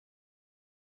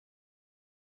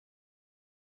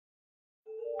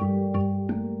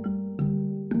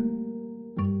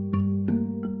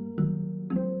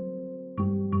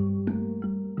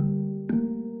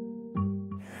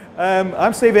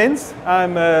I'm Steve Ince.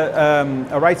 I'm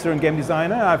a writer and game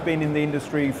designer. I've been in the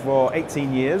industry for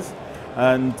 18 years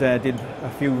and did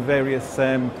a few various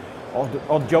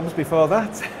odd jobs before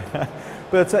that.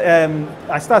 But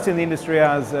I started in the industry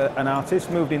as an artist,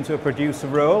 moved into a producer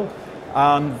role,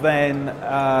 and then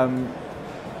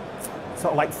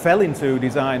sort of like fell into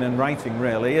design and writing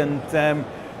really, and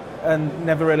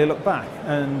never really looked back.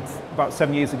 And about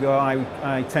 7 years ago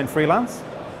I turned freelance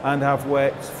and have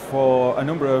worked for a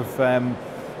number of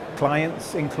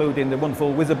clients, including the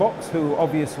wonderful Wizardbox, who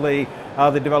obviously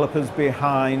are the developers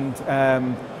behind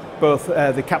both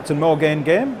the Captain Morgane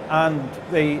game and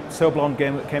the So Blonde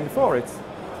game that came before it.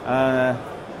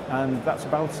 And that's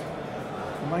about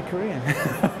my career.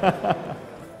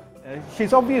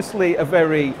 She's obviously a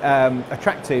very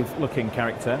attractive looking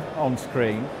character on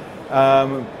screen,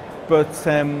 but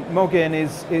Morgane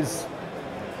is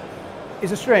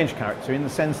a strange character in the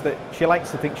sense that she likes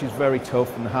to think she's very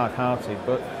tough and hard-hearted,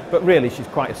 but really she's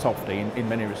quite a softie in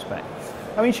many respects.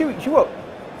 I mean, she won't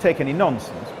take any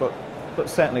nonsense, but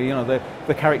certainly, you know,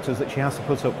 the characters that she has to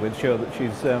put up with show that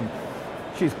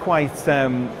she's quite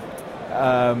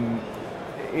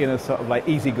you know, sort of like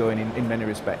easygoing in many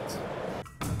respects.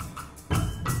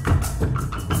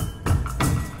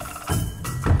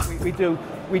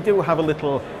 We do have a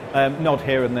little nod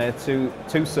here and there to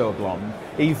So Blonde,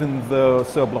 even though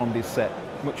So Blonde is set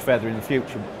much further in the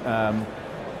future,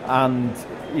 and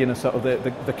you know, sort of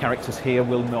the characters here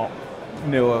will not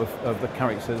know of the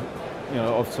characters, you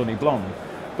know, of Sunny Blonde.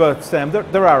 But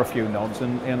there are a few nods,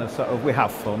 and you know, sort of we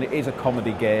have fun. It is a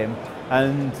comedy game,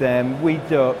 and we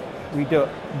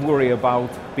don't worry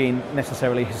about being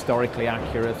necessarily historically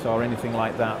accurate or anything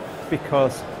like that,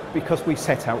 because we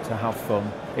set out to have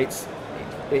fun.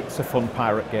 It's a fun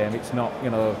pirate game. It's not, you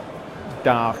know,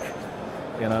 dark,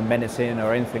 you know, menacing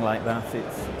or anything like that.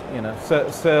 It's, you know, so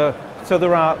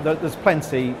there's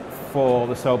plenty for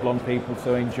the So Blonde people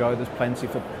to enjoy. There's plenty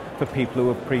for people who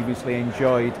have previously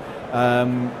enjoyed,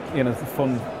 you know, the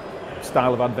fun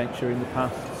style of adventure in the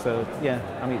past. So yeah,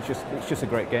 I mean, it's just a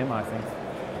great game, I think.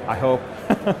 I hope,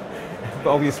 but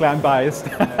obviously I'm biased.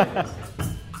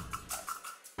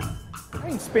 I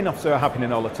mean, spin-offs are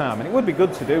happening all the time, and it would be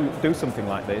good to do something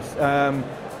like this.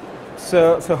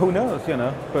 So who knows, you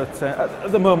know? But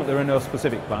at the moment, there are no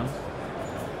specific plans.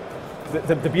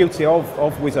 The beauty of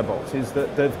Wizardbox is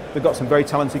that they've got some very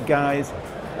talented guys,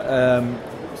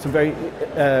 some very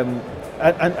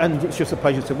and it's just a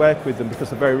pleasure to work with them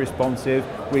because they're very responsive.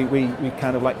 We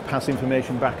kind of like pass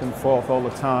information back and forth all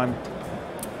the time,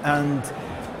 and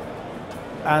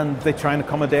they try and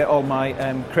accommodate all my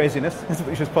craziness as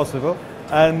much as possible.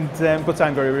 And but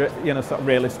I'm very, you know, sort of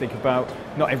realistic about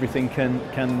not everything can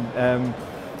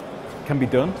be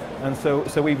done, and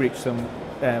so we reach some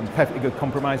perfectly good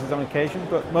compromises on occasion.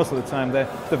 But most of the time they're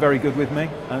very good with me,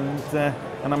 and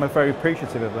I'm very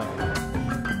appreciative of that.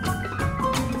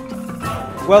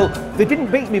 Well, they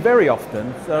didn't beat me very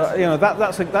often, so you know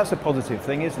that's a positive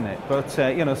thing, isn't it? But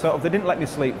you know, sort of they didn't let me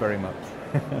sleep very much.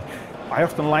 I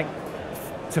often like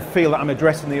to feel that I'm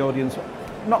addressing the audience,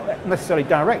 not necessarily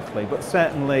directly, but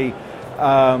certainly,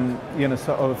 you know,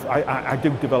 sort of, I do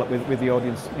develop with the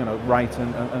audience, you know, right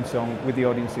and so on, with the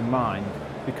audience in mind,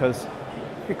 because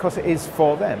it is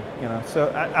for them, you know. So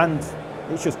and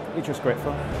it's just great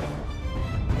fun.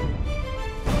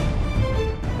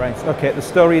 Right. Okay. The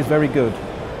story is very good.